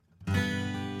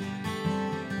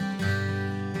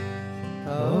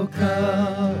Oh,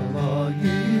 come, all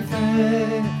ye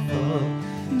faithful,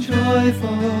 joyful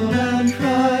and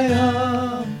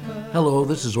triumphant. Hello,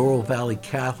 this is Oro Valley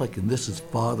Catholic, and this is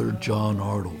Father John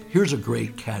Arnold. Here's a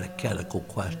great catechetical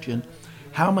question.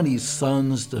 How many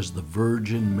sons does the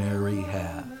Virgin Mary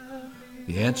have?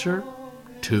 The answer?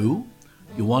 2.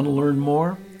 You want to learn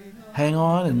more? Hang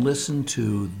on and listen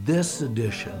to this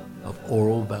edition of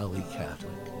Oro Valley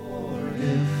Catholic.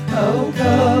 Oh,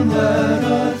 come, let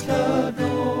us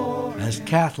adore. As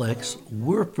Catholics,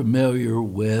 we're familiar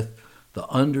with the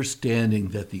understanding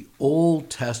that the Old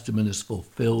Testament is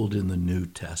fulfilled in the New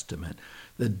Testament,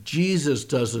 that Jesus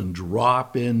doesn't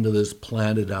drop into this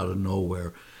planet out of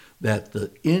nowhere, that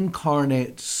the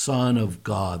incarnate Son of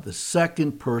God, the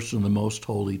second person of the Most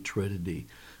Holy Trinity,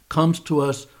 comes to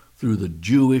us through the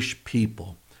Jewish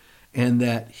people, and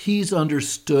that he's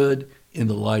understood in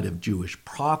the light of Jewish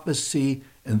prophecy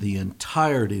and the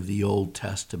entirety of the Old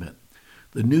Testament.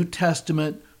 The New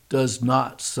Testament does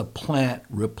not supplant,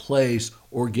 replace,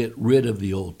 or get rid of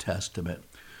the Old Testament.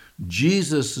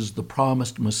 Jesus is the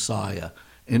promised Messiah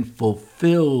and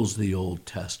fulfills the Old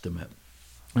Testament.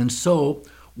 And so,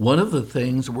 one of the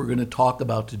things we're going to talk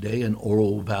about today in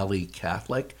Oro Valley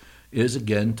Catholic is,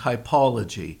 again,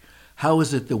 typology. How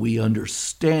is it that we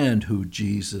understand who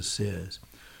Jesus is?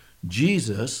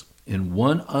 Jesus, in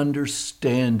one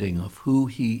understanding of who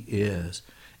he is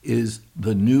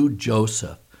the new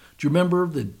Joseph. Do you remember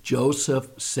that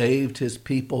Joseph saved his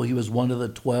people? He was one of the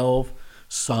 12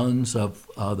 sons of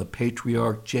the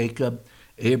patriarch Jacob,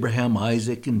 Abraham,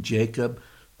 Isaac, and Jacob.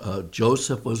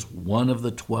 Joseph was one of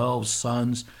the 12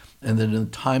 sons. And then in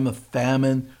the time of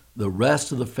famine, the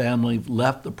rest of the family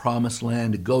left the promised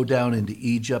land to go down into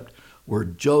Egypt, where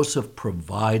Joseph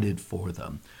provided for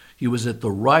them. He was at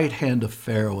the right hand of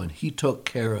Pharaoh, and he took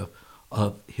care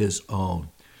of his own.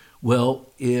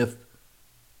 Well, if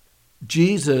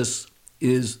Jesus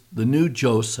is the new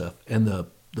Joseph, and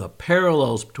the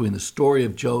parallels between the story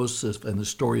of Joseph and the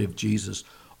story of Jesus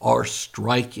are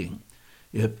striking.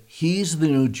 If he's the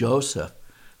new Joseph,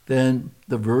 then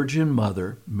the Virgin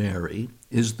Mother, Mary,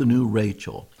 is the new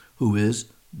Rachel, who is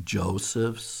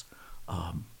Joseph's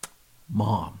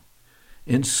mom.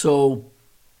 And so,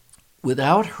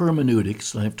 without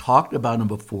hermeneutics, and I've talked about them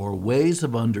before, ways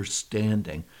of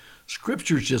understanding,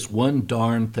 Scripture's just one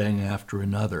darn thing after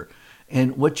another.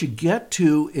 And what you get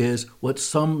to is what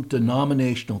some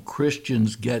denominational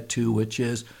Christians get to, which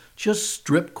is just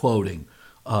strip quoting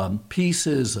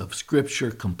pieces of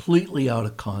Scripture completely out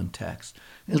of context.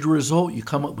 As a result, you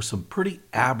come up with some pretty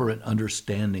aberrant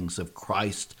understandings of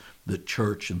Christ, the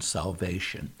church, and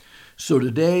salvation. So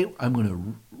today, I'm going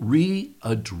to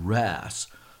readdress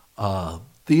a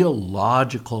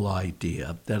theological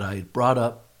idea that I brought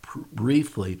up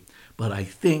briefly, but I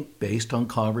think, based on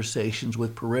conversations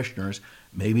with parishioners,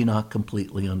 maybe not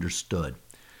completely understood.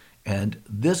 And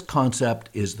this concept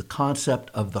is the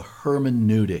concept of the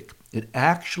hermeneutic. It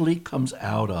actually comes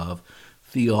out of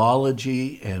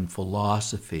theology and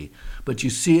philosophy, but you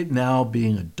see it now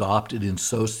being adopted in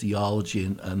sociology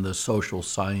and the social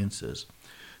sciences.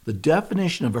 The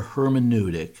definition of a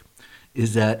hermeneutic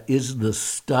is the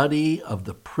study of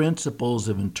the principles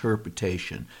of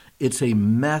interpretation. It's a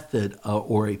method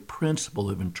or a principle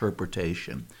of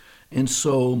interpretation. And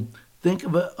so think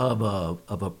of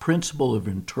a principle of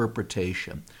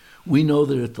interpretation. We know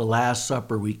that at the Last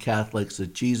Supper, we Catholics,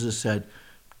 that Jesus said,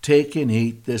 "Take and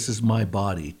eat, this is my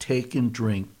body. Take and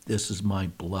drink, this is my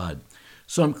blood."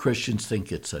 Some Christians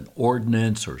think it's an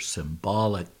ordinance or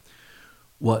symbolic.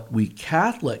 What we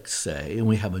Catholics say, and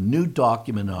we have a new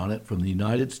document on it from the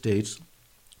United States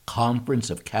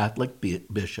Conference of Catholic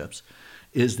Bishops,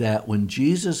 is that when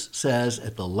Jesus says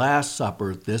at the Last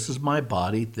Supper, "This is my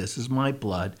body, this is my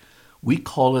blood," we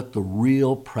call it the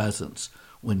real presence.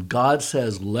 When God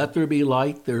says, "Let there be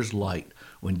light," there's light.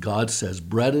 When God says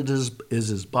bread is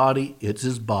his body, it's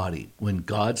his body. When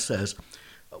God says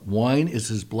wine is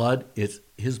his blood, it's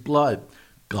his blood.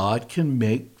 God can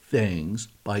make things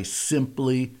by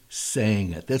simply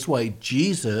saying it. That's why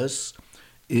Jesus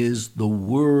is the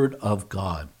Word of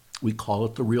God. We call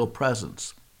it the real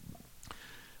presence.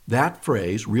 That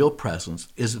phrase, real presence,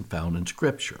 isn't found in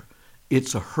Scripture.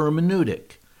 It's a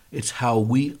hermeneutic. It's how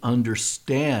we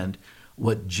understand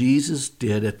what Jesus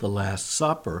did at the Last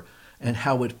Supper and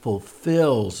how it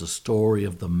fulfills the story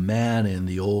of the manna in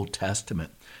the Old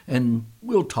Testament. And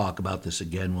we'll talk about this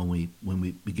again when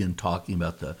we begin talking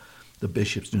about the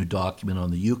bishop's new document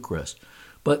on the Eucharist.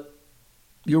 But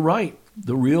you're right,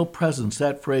 the real presence,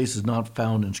 that phrase is not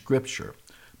found in Scripture.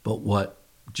 But what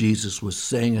Jesus was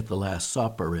saying at the Last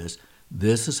Supper is,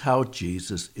 This is how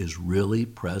Jesus is really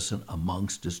present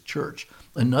amongst his church.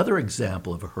 Another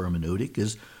example of a hermeneutic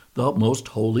is the most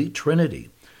holy Trinity.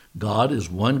 God is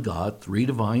one God, three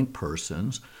divine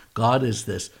persons. God is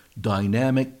this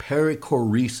dynamic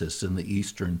perichoresis in the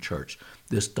Eastern Church,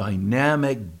 this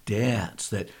dynamic dance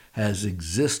that has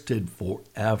existed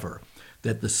forever.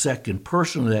 That the second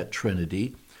person of that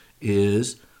Trinity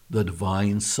is the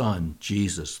divine Son,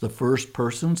 Jesus. The first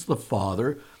person's the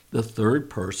Father. The third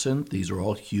person, these are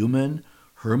all human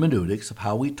hermeneutics of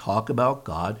how we talk about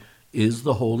God, is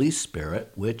the Holy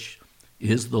Spirit, which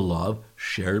is the love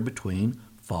shared between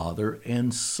Father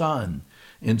and Son.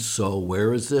 And so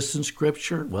where is this in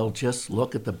Scripture? Well, just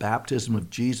look at the baptism of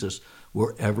Jesus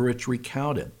wherever it's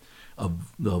recounted.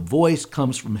 The voice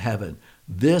comes from heaven.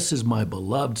 This is my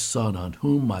beloved Son on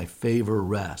whom my favor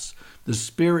rests. The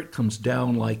Spirit comes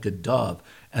down like a dove,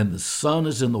 and the Son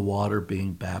is in the water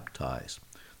being baptized.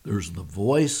 There's the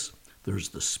voice, there's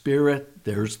the Spirit,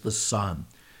 there's the Son.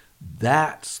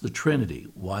 That's the Trinity.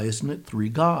 Why isn't it three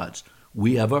gods?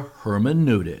 We have a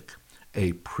hermeneutic,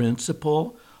 a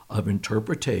principle of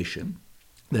interpretation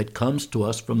that comes to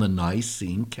us from the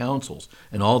Nicene councils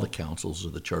and all the councils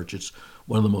of the church. It's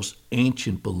one of the most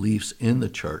ancient beliefs in the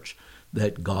church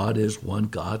that God is one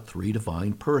God, three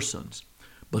divine persons.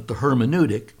 But the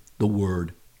hermeneutic, the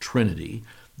word Trinity,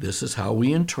 this is how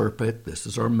we interpret. This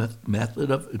is our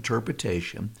method of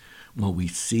interpretation. When we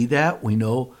see that, we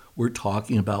know we're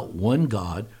talking about one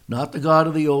God, not the God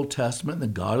of the Old Testament and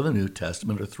the God of the New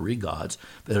Testament are three gods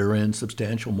that are in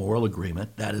substantial moral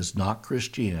agreement. That is not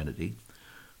Christianity.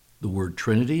 The word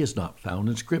Trinity is not found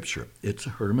in Scripture. It's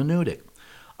a hermeneutic.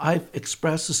 I've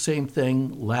expressed the same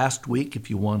thing last week,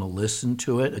 if you want to listen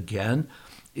to it again,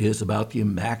 is about the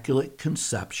Immaculate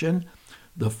Conception.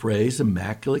 The phrase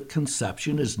Immaculate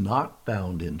Conception is not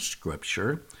found in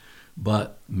Scripture,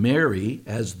 but Mary,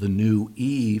 as the new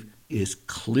Eve, is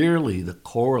clearly the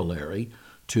corollary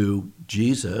to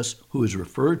Jesus, who is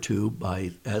referred to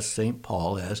as St.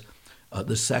 Paul as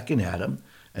the second Adam.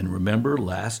 And remember,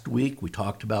 last week we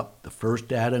talked about the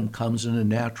first Adam comes in a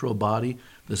natural body,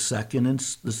 the second in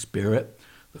the Spirit.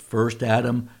 The first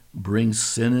Adam brings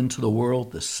sin into the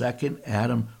world. The second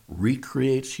Adam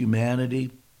recreates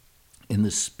humanity in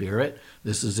the Spirit.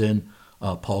 This is in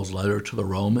Paul's letter to the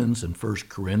Romans and 1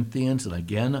 Corinthians. And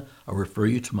again, I refer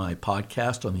you to my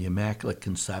podcast on the Immaculate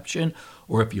Conception.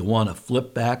 Or if you want to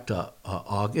flip back to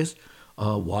August,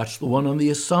 watch the one on the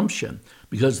Assumption,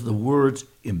 because the words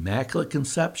Immaculate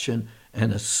Conception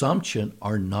and Assumption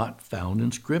are not found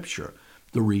in Scripture.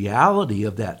 The reality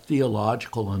of that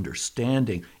theological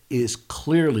understanding is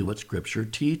clearly what Scripture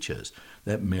teaches,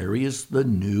 that Mary is the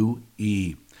new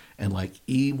Eve. And like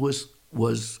Eve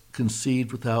was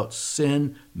conceived without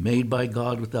sin, made by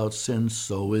God without sin,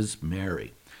 so is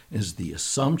Mary. Is the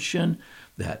assumption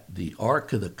that the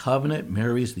Ark of the Covenant,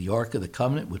 Mary is the Ark of the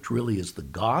Covenant, which really is the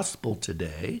gospel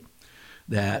today,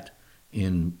 that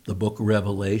in the book of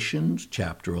Revelations,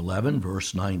 chapter 11,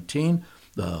 verse 19,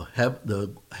 the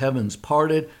heavens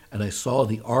parted, and I saw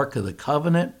the Ark of the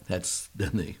Covenant.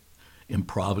 Then they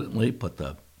improvidently put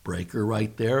the breaker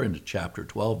right there into chapter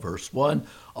 12, verse 1.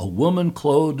 A woman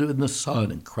clothed in the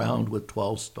sun and crowned with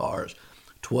 12 stars.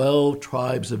 12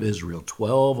 tribes of Israel,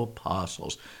 12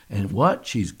 apostles. And what?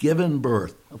 She's given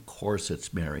birth. Of course,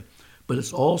 it's Mary. But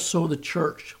it's also the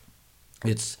church.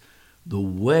 It's the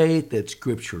way that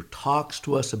Scripture talks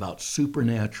to us about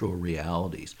supernatural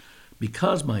realities.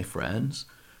 Because, my friends,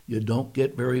 you don't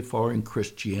get very far in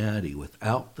Christianity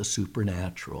without the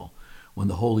supernatural. When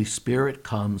the Holy Spirit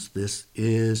comes, this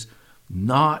is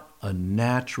not a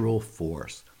natural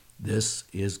force. This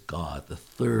is God, the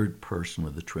third person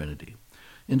of the Trinity.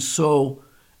 And so,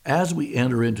 as we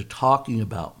enter into talking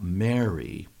about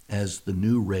Mary as the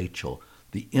new Rachel,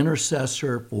 the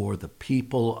intercessor for the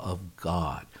people of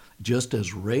God, just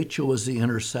as Rachel was the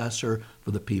intercessor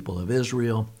for the people of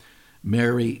Israel,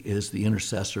 Mary is the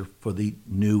intercessor for the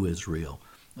new Israel,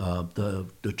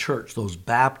 the church, those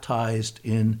baptized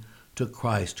into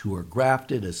Christ who are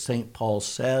grafted, as St. Paul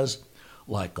says,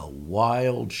 like a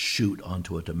wild shoot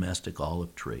onto a domestic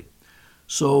olive tree.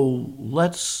 So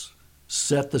let's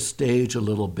set the stage a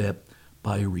little bit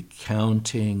by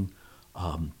recounting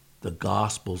the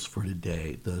Gospels for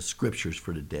today, the Scriptures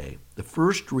for today. The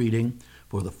first reading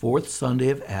for the fourth Sunday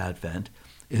of Advent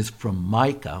is from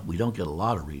Micah. We don't get a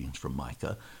lot of readings from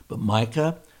Micah, but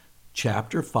Micah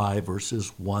chapter 5,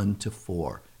 verses 1 to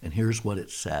 4. And here's what it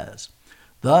says.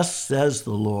 Thus says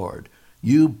the Lord,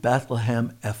 you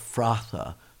Bethlehem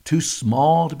Ephrathah, too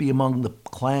small to be among the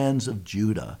clans of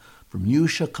Judah, from you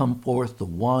shall come forth the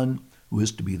one who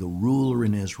is to be the ruler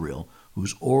in Israel,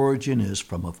 whose origin is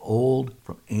from of old,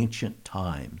 from ancient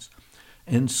times.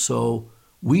 And so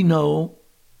we know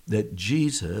that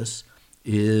Jesus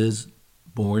is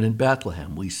born in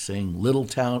Bethlehem. We sing Little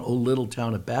Town, O Little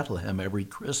Town of Bethlehem every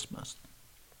Christmas.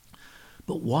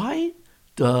 But why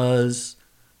does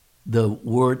the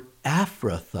word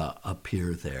Ephrathah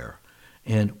appear there?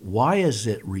 And why is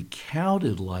it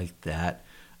recounted like that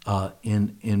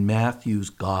in Matthew's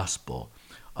gospel?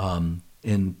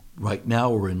 Right now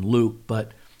we're in Luke,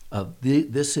 but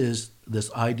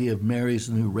this idea of Mary's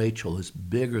new Rachel is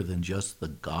bigger than just the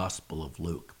Gospel of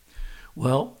Luke.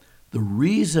 Well, the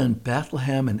reason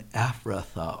Bethlehem and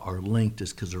Ephrathah are linked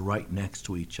is because they're right next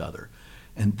to each other.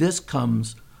 And this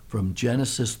comes from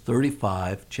Genesis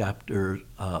 35,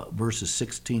 verses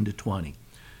 16 to 20.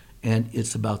 And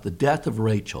it's about the death of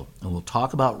Rachel. And we'll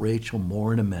talk about Rachel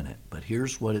more in a minute. But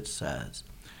here's what it says.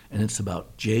 And it's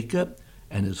about Jacob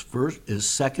and his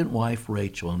second wife,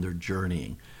 Rachel, and their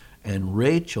journeying. And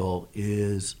Rachel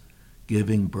is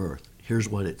giving birth. Here's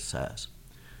what it says.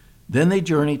 Then they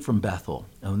journeyed from Bethel,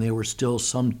 and when they were still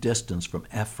some distance from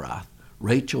Ephrath,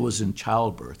 Rachel was in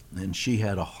childbirth, and she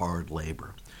had a hard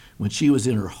labor. When she was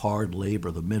in her hard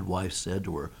labor, the midwife said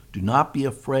to her, "Do not be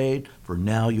afraid, for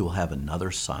now you will have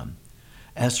another son."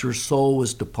 As her soul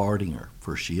was departing her,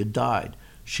 for she had died,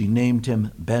 she named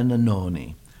him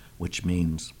Ben-Hanoni, which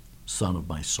means son of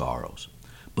my sorrows.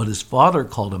 But his father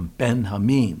called him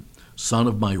Ben-Hameen, son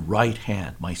of my right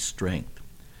hand, my strength.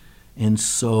 And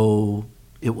so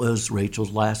it was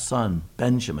Rachel's last son,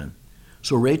 Benjamin.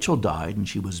 So Rachel died, and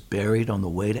she was buried on the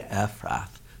way to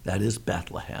Ephrath, that is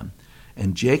Bethlehem.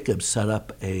 And Jacob set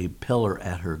up a pillar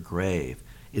at her grave.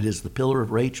 It is the pillar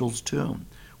of Rachel's tomb,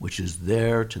 which is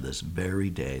there to this very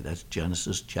day. That's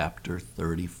Genesis chapter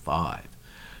 35.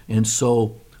 And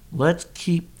so let's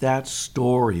keep that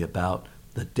story about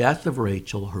the death of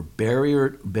Rachel, her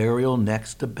burial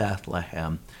next to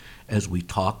Bethlehem, as we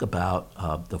talk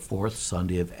about the fourth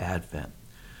Sunday of Advent.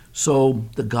 So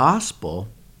the gospel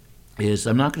is,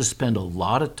 I'm not going to spend a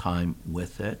lot of time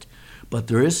with it, but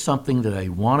there is something that I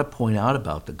want to point out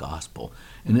about the gospel,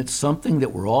 and it's something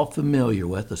that we're all familiar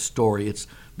with, the story. It's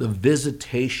the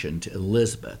visitation to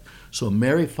Elizabeth. So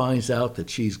Mary finds out that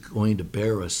she's going to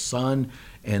bear a son,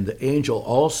 and the angel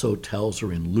also tells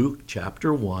her in Luke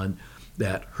chapter 1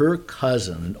 that her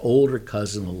cousin, an older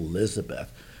cousin,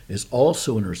 Elizabeth, is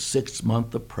also in her 6th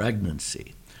month of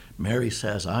pregnancy. Mary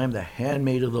says, "I am the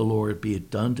handmaid of the Lord, be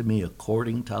it done to me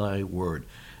according to thy word."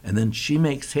 And then she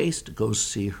makes haste to go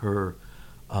see her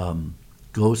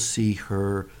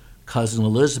cousin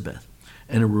Elizabeth.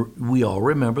 And we all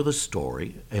remember the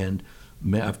story, and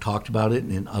I've talked about it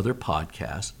in other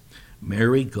podcasts.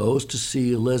 Mary goes to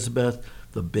see Elizabeth.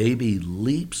 The baby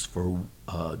leaps for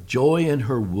joy in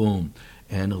her womb,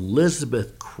 and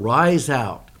Elizabeth cries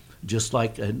out, just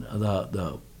like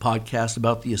the podcast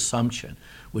about the Assumption,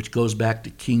 which goes back to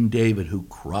King David, who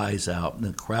cries out, and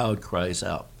the crowd cries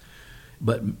out.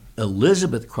 But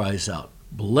Elizabeth cries out,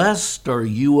 "Blessed are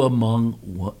you among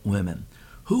women.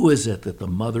 Who is it that the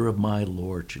mother of my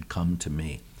Lord should come to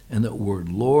me?" And the word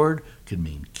Lord could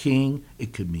mean king,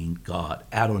 it could mean God,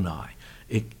 Adonai.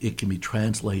 It can be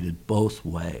translated both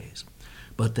ways.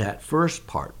 But that first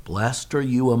part, blessed are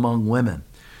you among women,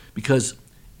 because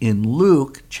in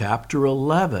Luke chapter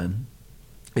 11,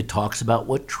 it talks about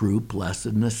what true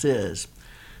blessedness is.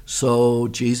 So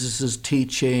Jesus is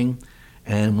teaching,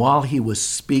 and while he was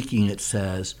speaking, it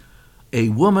says, a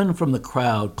woman from the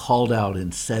crowd called out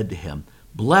and said to him,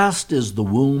 "Blessed is the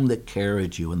womb that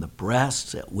carried you and the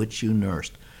breasts at which you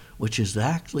nursed," which is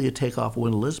actually a takeoff of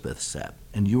what Elizabeth said.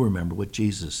 And you remember what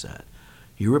Jesus said.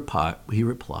 He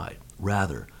replied,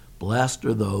 "Rather, blessed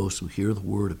are those who hear the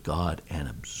word of God and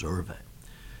observe it."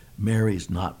 Mary's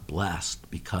not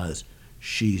blessed because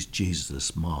she's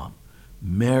Jesus' mom.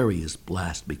 Mary is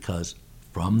blessed because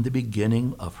from the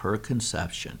beginning of her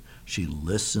conception, she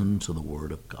listened to the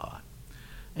word of God.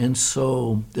 And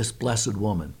so this blessed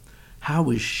woman, how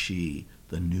is she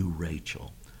the new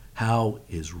Rachel? How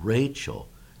is Rachel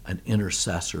an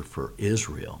intercessor for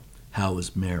Israel? How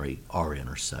is Mary our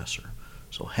intercessor?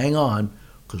 So hang on,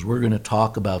 because we're going to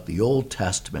talk about the Old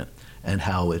Testament and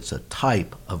how it's a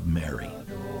type of Mary.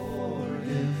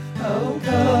 Oh,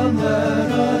 come,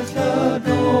 let us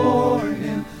adore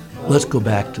him. Let's go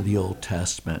back to the Old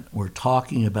Testament. We're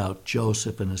talking about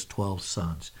Joseph and his 12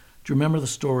 sons. Do you remember the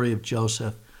story of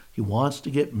Joseph? He wants to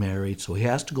get married, so he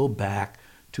has to go back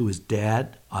to his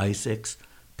dad, Isaac's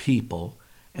people,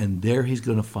 and there he's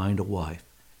going to find a wife.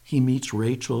 He meets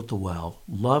Rachel at the well,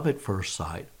 love at first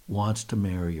sight, wants to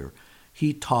marry her.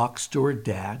 He talks to her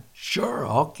dad. "Sure,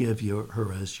 I'll give you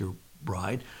her as your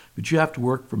bride, but you have to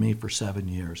work for me for 7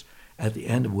 years." at the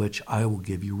end of which I will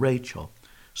give you Rachel.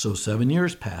 So 7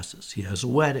 years passes. He has a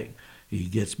wedding. He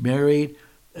gets married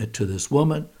to this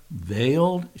woman,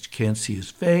 veiled. She can't see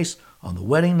his face. On the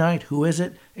wedding night, who is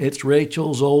it? It's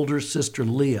Rachel's older sister,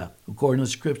 Leah, who, according to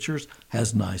the scriptures,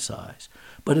 has nice eyes.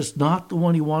 But it's not the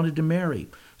one he wanted to marry.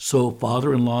 So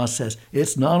father-in-law says,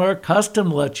 it's not our custom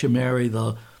to let you marry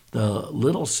the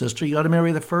little sister. You got to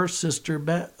marry the first sister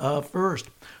first.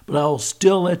 But I'll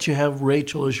still let you have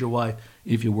Rachel as your wife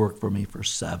if you work for me for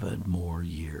 7 more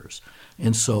years.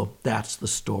 And so that's the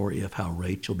story of how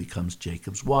Rachel becomes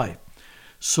Jacob's wife.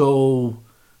 So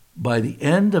by the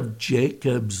end of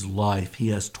Jacob's life, he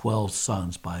has 12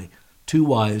 sons by 2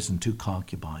 wives and 2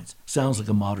 concubines. Sounds like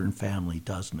a modern family,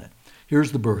 doesn't it?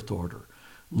 Here's the birth order.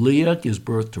 Leah gives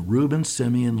birth to Reuben,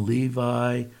 Simeon,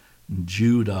 Levi, and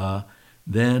Judah.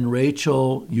 Then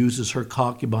Rachel uses her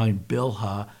concubine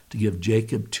Bilhah to give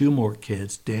Jacob 2 more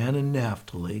kids, Dan and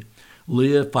Naphtali.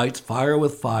 Leah fights fire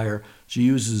with fire. She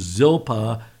uses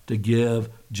Zilpah to give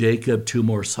Jacob 2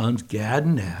 more sons, Gad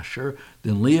and Asher.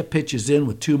 Then Leah pitches in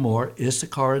with 2 more,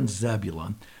 Issachar and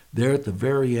Zebulun. There at the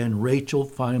very end, Rachel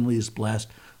finally is blessed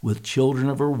with children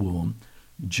of her womb,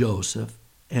 Joseph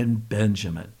and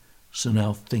Benjamin. So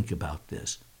now think about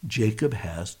this. Jacob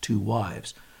has 2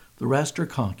 wives. The rest are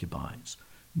concubines.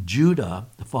 Judah,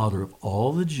 the father of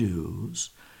all the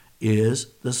Jews, is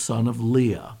the son of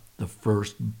Leah,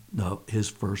 his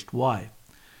first wife.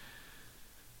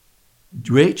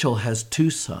 Rachel has 2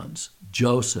 sons,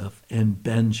 Joseph and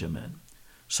Benjamin.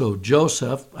 So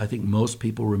Joseph, I think most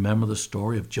people remember the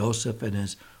story of Joseph and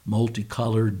his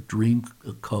multicolored dream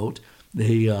coat.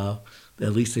 At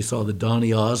least they saw the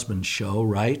Donny Osmond show,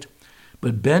 right?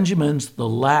 But Benjamin's the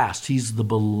last. He's the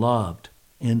beloved.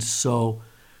 And so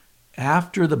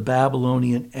after the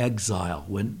Babylonian exile,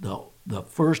 when the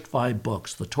first 5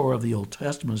 books, the Torah of the Old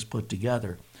Testament, is put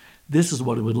together, this is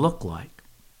what it would look like.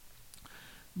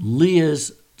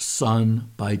 Leah's son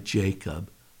by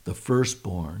Jacob, the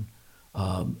firstborn,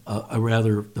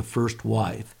 the first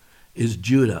wife, is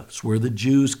Judah. It's where the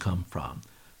Jews come from.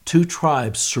 2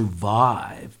 tribes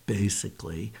survive,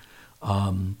 basically,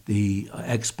 the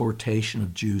exportation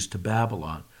of Jews to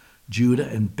Babylon. Judah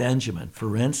and Benjamin.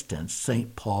 For instance,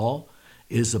 St. Paul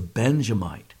is a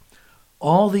Benjamite.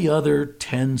 All the other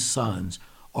 10 sons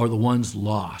are the ones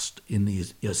lost in the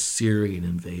Assyrian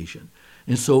invasion.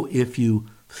 And so if you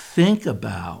think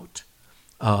about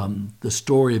the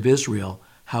story of Israel,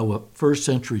 how a first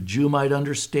century Jew might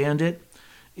understand it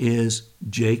is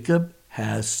Jacob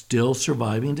has still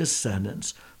surviving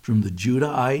descendants from the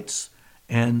Judahites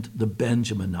and the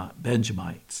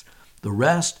Benjamites. The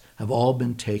rest have all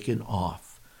been taken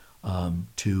off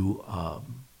to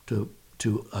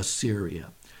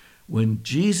Assyria. When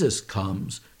Jesus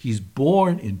comes, he's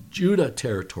born in Judah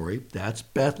territory, that's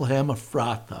Bethlehem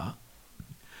Ephrathah,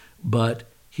 but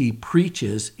he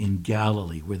preaches in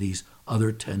Galilee, where these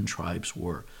other 10 tribes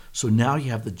were. So now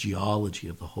you have the geology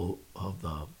of the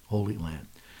Holy Land.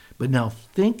 But now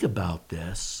think about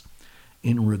this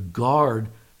in regard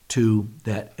to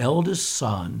that eldest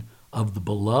son of the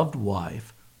beloved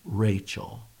wife,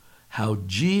 Rachel, how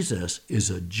Jesus is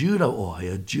a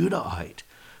Judahite,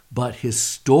 but his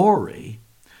story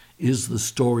is the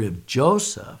story of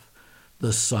Joseph,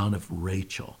 the son of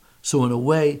Rachel. So in a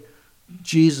way,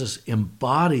 Jesus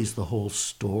embodies the whole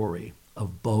story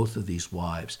of both of these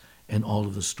wives and all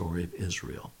of the story of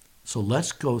Israel. So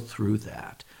let's go through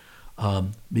that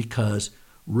because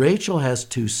Rachel has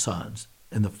 2 sons.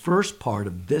 And the first part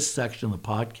of this section of the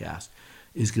podcast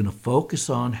is going to focus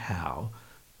on how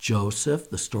Joseph,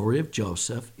 the story of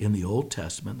Joseph in the Old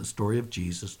Testament, the story of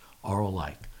Jesus are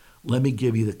alike. Let me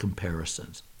give you the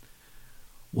comparisons.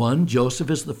 1, Joseph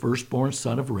is the firstborn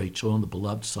son of Rachel and the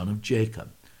beloved son of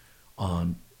Jacob.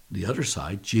 On the other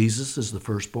side, Jesus is the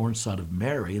firstborn son of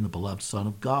Mary and the beloved son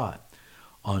of God.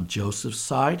 On Joseph's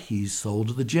side, he's sold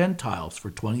to the Gentiles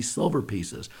for 20 silver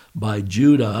pieces by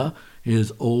Judah,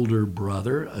 his older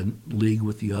brother, in league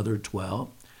with the other 12.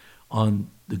 On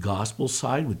the gospel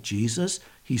side with Jesus,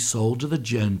 he's sold to the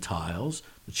Gentiles,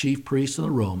 the chief priests and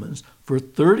the Romans, for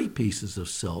 30 pieces of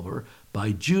silver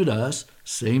by Judas,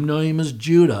 same name as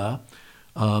Judah,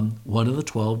 one of the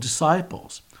 12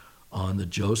 disciples. On the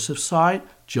Joseph side,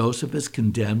 Joseph is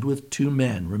condemned with 2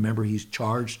 men. Remember, he's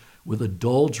charged with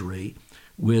adultery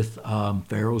with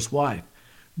Pharaoh's wife.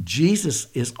 Jesus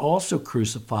is also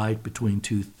crucified between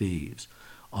 2 thieves.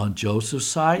 On Joseph's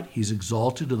side, he's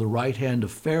exalted to the right hand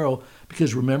of Pharaoh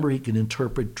because, remember, he can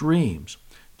interpret dreams.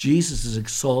 Jesus is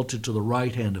exalted to the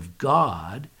right hand of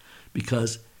God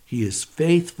because he is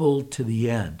faithful to the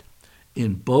end.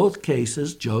 In both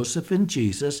cases, Joseph and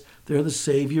Jesus, they're the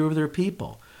savior of their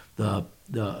people. The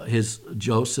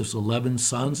Joseph's 11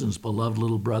 sons and his beloved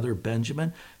little brother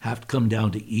Benjamin have to come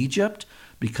down to Egypt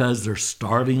because they're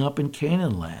starving up in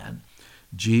Canaan land.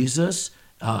 Jesus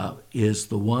is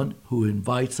the one who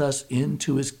invites us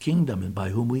into his kingdom and by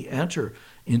whom we enter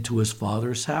into his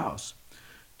Father's house.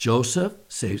 Joseph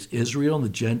saves Israel and the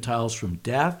Gentiles from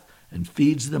death and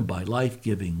feeds them by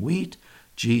life-giving wheat.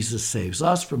 Jesus saves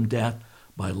us from death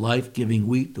by life-giving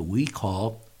wheat that we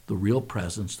call the real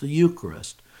presence, the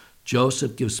Eucharist.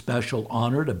 Joseph gives special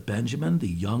honor to Benjamin, the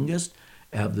youngest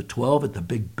of the 12, at the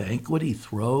big banquet he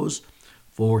throws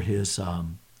for his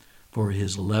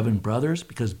 11 brothers,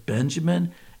 because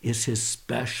Benjamin is his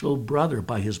special brother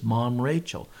by his mom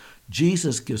Rachel.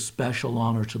 Jesus gives special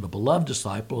honor to the beloved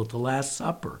disciple at the Last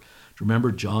Supper.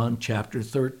 Remember John chapter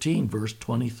 13, verse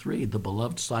 23, the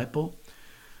beloved disciple,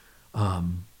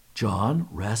 John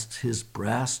rests his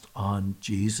breast on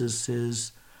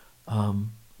Jesus's,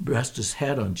 rests his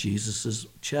head on Jesus's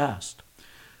chest.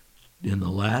 In the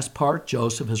last part,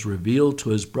 Joseph has revealed to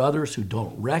his brothers who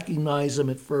don't recognize him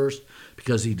at first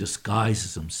because he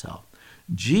disguises himself.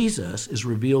 Jesus is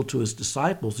revealed to his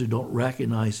disciples who don't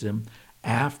recognize him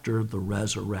after the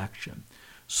resurrection.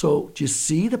 So do you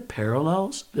see the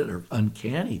parallels that are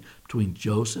uncanny between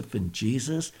Joseph and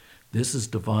Jesus? This is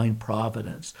divine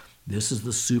providence. This is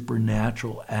the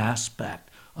supernatural aspect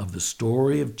of the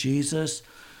story of Jesus,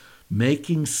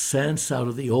 making sense out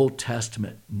of the Old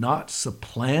Testament, not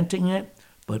supplanting it,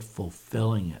 but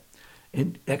fulfilling it.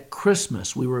 And at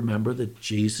Christmas, we remember that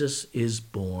Jesus is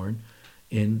born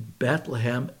in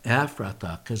Bethlehem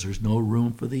Ephrathah because there's no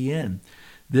room for the inn.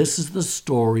 This is the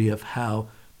story of how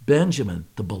Benjamin,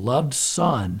 the beloved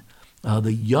son,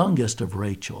 the youngest of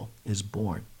Rachel, is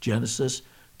born. Genesis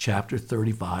chapter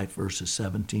 35, verses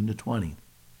 17 to 20.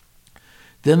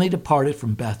 Then they departed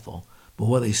from Bethel, but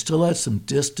while they still had some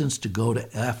distance to go to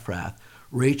Ephrath,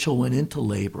 Rachel went into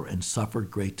labor and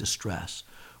suffered great distress.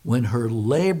 When her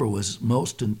labor was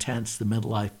most intense, the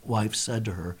midwife said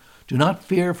to her, "Do not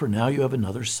fear, for now you have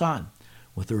another son."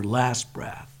 With her last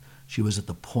breath, she was at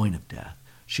the point of death.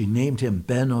 She named him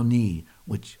Ben-Oni,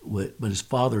 but his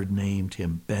father had named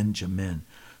him Benjamin.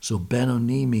 So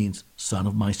Ben-Oni means son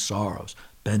of my sorrows.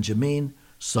 Benjamin,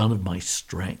 son of my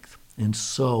strength. And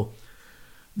so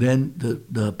then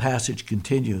the passage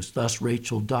continues. Thus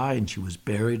Rachel died, and she was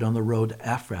buried on the road to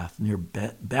Ephrath near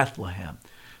Bethlehem.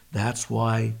 That's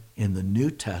why in the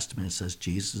New Testament it says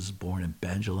Jesus is born in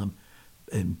Bethlehem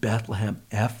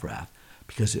Ephrath,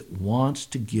 because it wants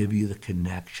to give you the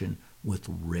connection with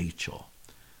Rachel.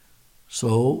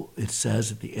 So it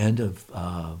says at the end of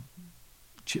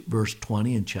verse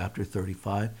 20 in chapter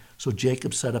 35, so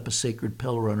Jacob set up a sacred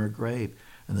pillar on her grave,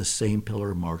 and the same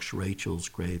pillar marks Rachel's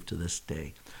grave to this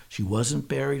day. She wasn't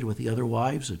buried with the other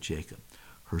wives of Jacob.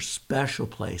 Her special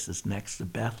place is next to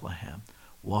Bethlehem.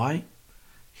 Why?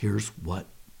 Here's what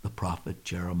the prophet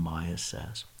Jeremiah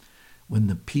says. When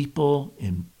the people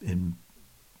in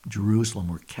Jerusalem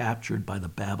were captured by the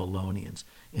Babylonians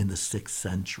in the 6th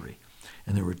century,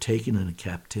 and they were taken into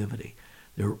captivity,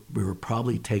 they were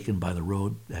probably taken by the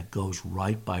road that goes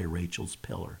right by Rachel's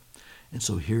pillar. And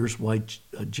so here's why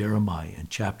Jeremiah in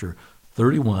chapter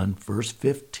 31, verse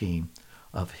 15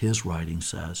 of his writing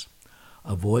says,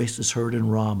 "A voice is heard in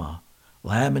Ramah,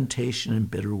 lamentation and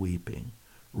bitter weeping.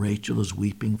 Rachel is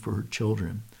weeping for her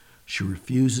children. She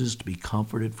refuses to be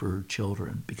comforted for her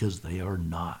children because they are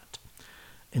not."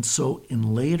 And so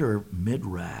in later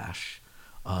Midrash,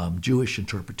 Jewish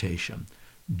interpretation,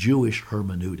 Jewish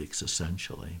hermeneutics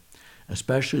essentially,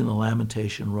 especially in the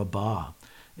Lamentation Rabbah,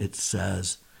 it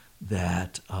says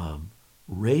that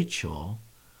Rachel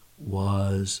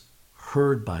was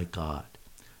heard by God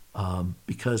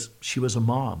because she was a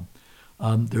mom.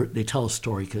 They tell a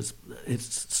story because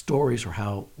stories are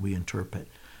how we interpret.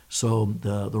 So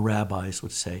the rabbis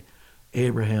would say,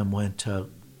 Abraham went to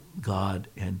God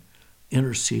and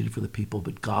interceded for the people,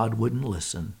 but God wouldn't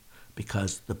listen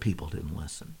because the people didn't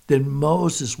listen. Then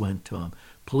Moses went to him,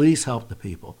 "Please help the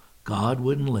people." God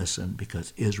wouldn't listen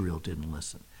because Israel didn't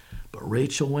listen. But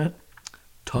Rachel went,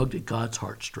 tugged at God's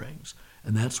heartstrings,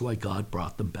 and that's why God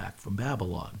brought them back from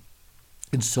Babylon.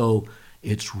 And so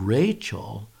it's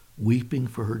Rachel weeping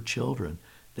for her children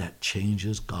that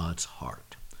changes God's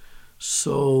heart.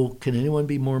 So can anyone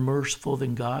be more merciful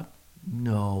than God?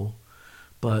 No.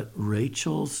 But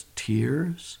Rachel's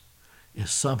tears is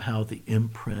somehow the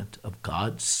imprint of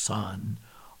God's Son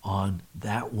on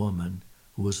that woman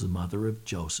who was the mother of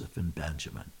Joseph and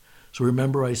Benjamin. So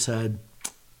remember I said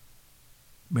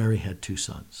Mary had 2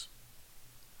 sons.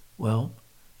 Well,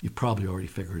 you've probably already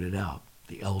figured it out.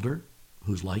 The elder,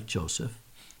 who's like Joseph,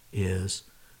 is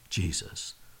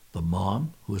Jesus. The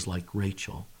mom, who is like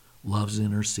Rachel, loves and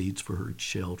intercedes for her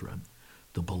children.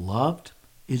 The beloved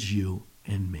is you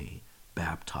and me,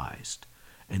 baptized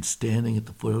and standing at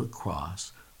the foot of the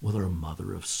cross with our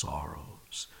mother of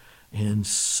sorrows. And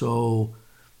so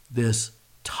this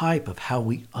type of how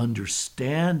we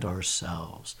understand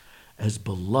ourselves as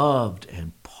beloved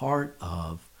and part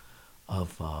of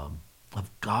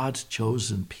God's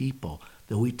chosen people,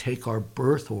 that we take our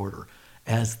birth order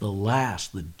as the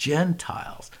last, the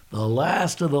Gentiles, the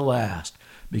last of the last,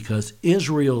 because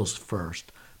Israel's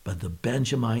first, but the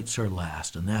Benjamites are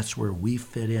last. And that's where we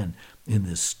fit in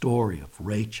this story of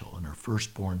Rachel and her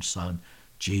firstborn son,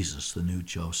 Jesus, the new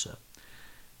Joseph.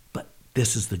 But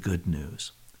this is the good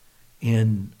news.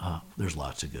 There's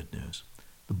lots of good news.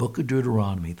 The book of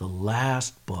Deuteronomy, the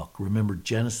last book, remember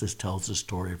Genesis tells the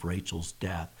story of Rachel's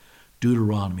death.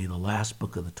 Deuteronomy, the last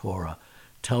book of the Torah,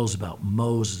 tells about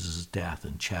Moses' death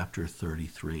in chapter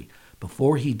 33.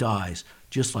 Before he dies,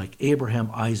 just like Abraham,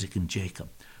 Isaac, and Jacob,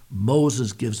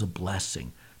 Moses gives a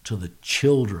blessing to the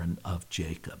children of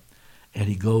Jacob. And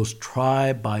he goes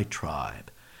tribe by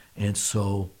tribe. And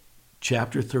so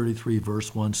chapter 33,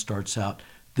 verse 1 starts out,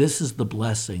 this is the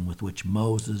blessing with which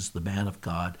Moses, the man of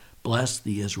God, blessed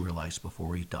the Israelites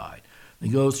before he died. And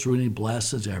he goes through and he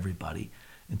blesses everybody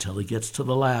until he gets to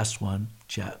the last one,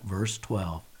 verse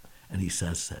 12, and he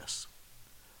says this.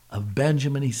 Of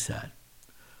Benjamin he said,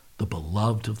 the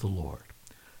beloved of the Lord.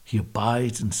 He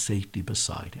abides in safety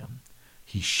beside him.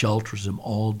 He shelters him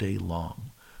all day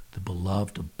long. The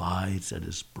beloved abides at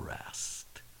his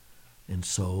breast. And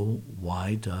so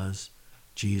why does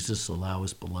Jesus allow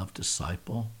his beloved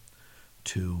disciple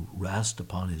to rest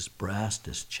upon his breast,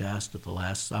 his chest at the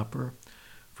Last Supper?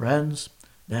 Friends,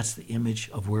 that's the image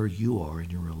of where you are in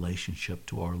your relationship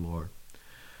to our Lord.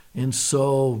 And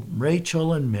so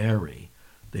Rachel and Mary,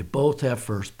 they both have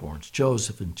firstborns,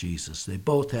 Joseph and Jesus. They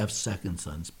both have second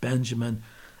sons, Benjamin.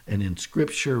 And in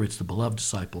Scripture, it's the beloved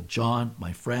disciple, John.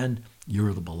 My friend,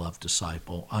 you're the beloved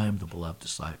disciple. I am the beloved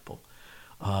disciple.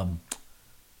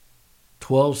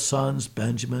 12 sons,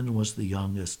 Benjamin was the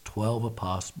youngest. 12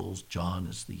 apostles, John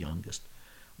is the youngest.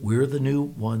 We're the new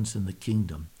ones in the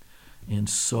kingdom. And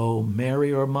so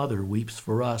Mary, our mother, weeps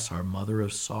for us, our mother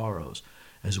of sorrows,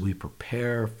 as we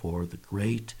prepare for the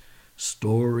great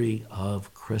story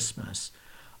of Christmas.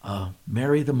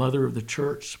 Mary, the mother of the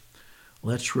church.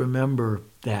 Let's remember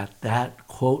that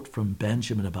quote from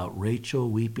Benjamin about Rachel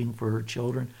weeping for her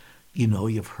children,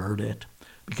 you've heard it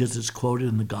because it's quoted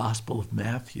in the Gospel of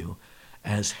Matthew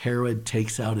as Herod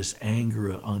takes out his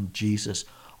anger on Jesus,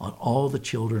 on all the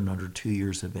children under 2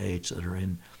 years of age that are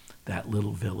in that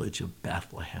little village of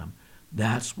Bethlehem.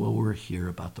 That's what we're here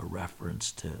about, the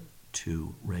reference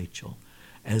to Rachel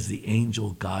as the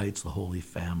angel guides the Holy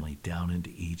Family down into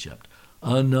Egypt.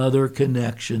 Another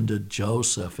connection to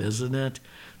Joseph, isn't it?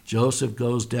 Joseph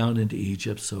goes down into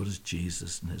Egypt, so does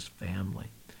Jesus and his family.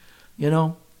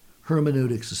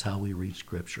 Hermeneutics is how we read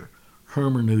Scripture.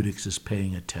 Hermeneutics is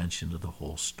paying attention to the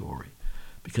whole story.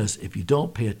 Because if you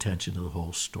don't pay attention to the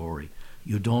whole story,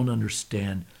 you don't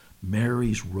understand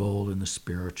Mary's role in the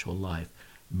spiritual life.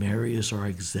 Mary is our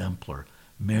exemplar.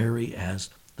 Mary as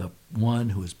the one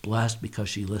who is blessed because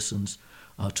she listens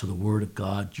to the Word of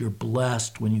God. You're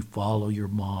blessed when you follow your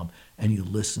mom and you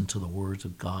listen to the words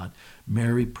of God.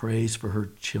 Mary prays for her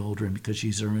children because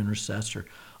she's her intercessor.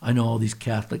 I know all these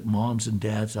Catholic moms and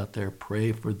dads out there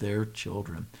pray for their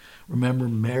children. Remember,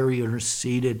 Mary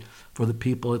interceded for the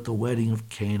people at the wedding of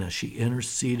Cana. She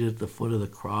interceded at the foot of the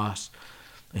cross.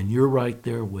 And you're right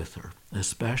there with her,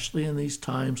 especially in these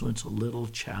times when it's a little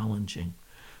challenging.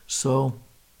 So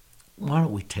why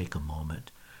don't we take a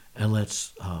moment and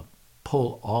let's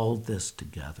pull all this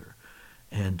together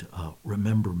and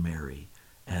remember Mary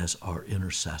as our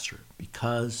intercessor,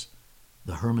 because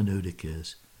the hermeneutic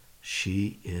is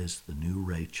she is the new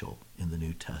Rachel in the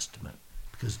New Testament,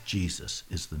 because Jesus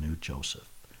is the new Joseph.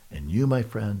 And you, my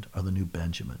friend, are the new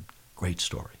Benjamin. Great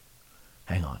story.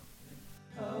 Hang on.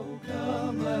 Oh,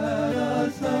 come, let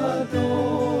us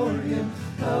adore him.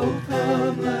 Oh,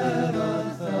 come, let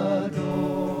us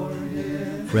adore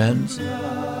him. Friends,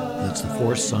 it's the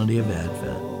fourth Sunday of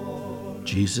Advent.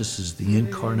 Jesus is the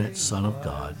incarnate Son of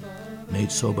God,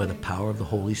 made so by the power of the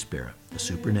Holy Spirit, the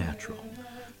supernatural.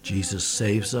 Jesus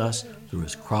saves us through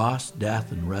his cross,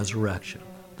 death, and resurrection,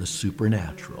 the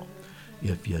supernatural.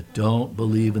 If you don't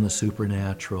believe in the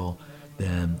supernatural,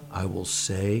 then I will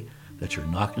say that you're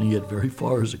not going to get very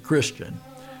far as a Christian.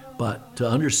 But to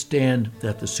understand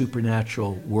that the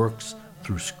supernatural works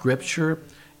through Scripture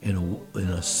in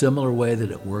a similar way that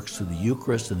it works through the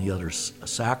Eucharist and the other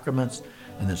sacraments,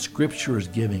 and that Scripture is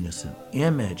giving us an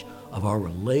image of our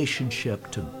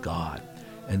relationship to God.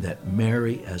 and that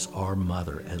Mary as our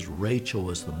mother, as Rachel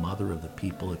was the mother of the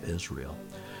people of Israel.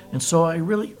 And so I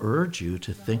really urge you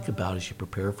to think about, as you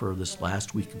prepare for this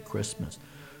last week of Christmas,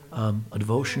 a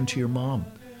devotion to your mom.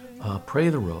 Pray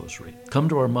the rosary. Come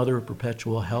to our Mother of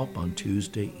Perpetual Help on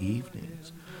Tuesday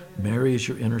evenings. Mary is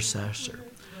your intercessor.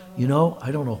 You know,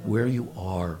 I don't know where you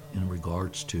are in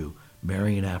regards to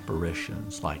Marian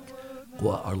apparitions like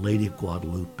Our Lady of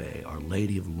Guadalupe, Our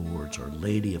Lady of Lourdes, Our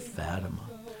Lady of Fatima.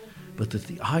 But that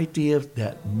the idea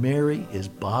that Mary is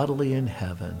bodily in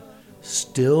heaven,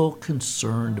 still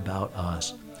concerned about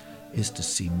us, is to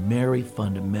see Mary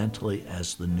fundamentally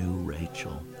as the new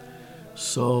Rachel.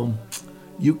 So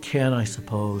you can, I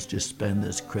suppose, just spend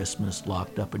this Christmas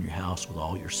locked up in your house with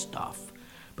all your stuff.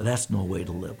 But that's no way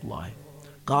to live life.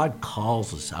 God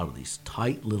calls us out of these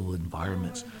tight little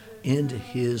environments into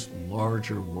his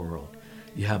larger world.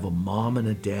 You have a mom and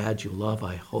a dad you love,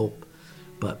 I hope.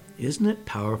 But isn't it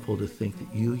powerful to think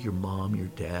that you, your mom, your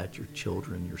dad, your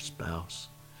children, your spouse,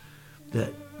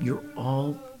 that you're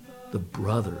all the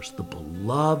brothers, the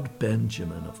beloved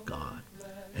Benjamin of God.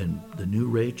 And the new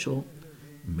Rachel,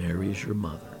 Mary is your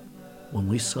mother. When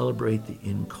we celebrate the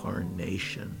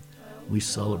incarnation, we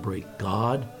celebrate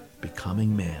God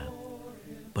becoming man.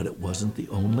 But it wasn't the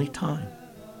only time.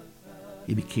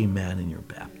 He became man in your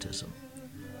baptism.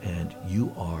 And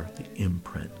you are the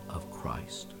imprint of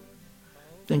Christ.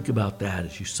 Think about that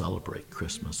as you celebrate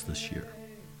Christmas this year.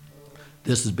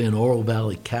 This has been Oro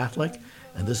Valley Catholic,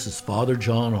 and this is Father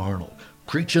John Arnold,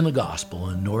 preaching the gospel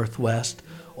in Northwest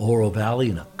Oro Valley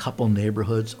and a couple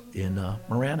neighborhoods in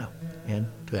Marana, and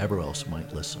to everyone else who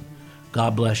might listen.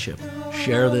 God bless you.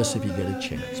 Share this if you get a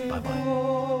chance.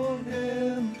 Bye-bye.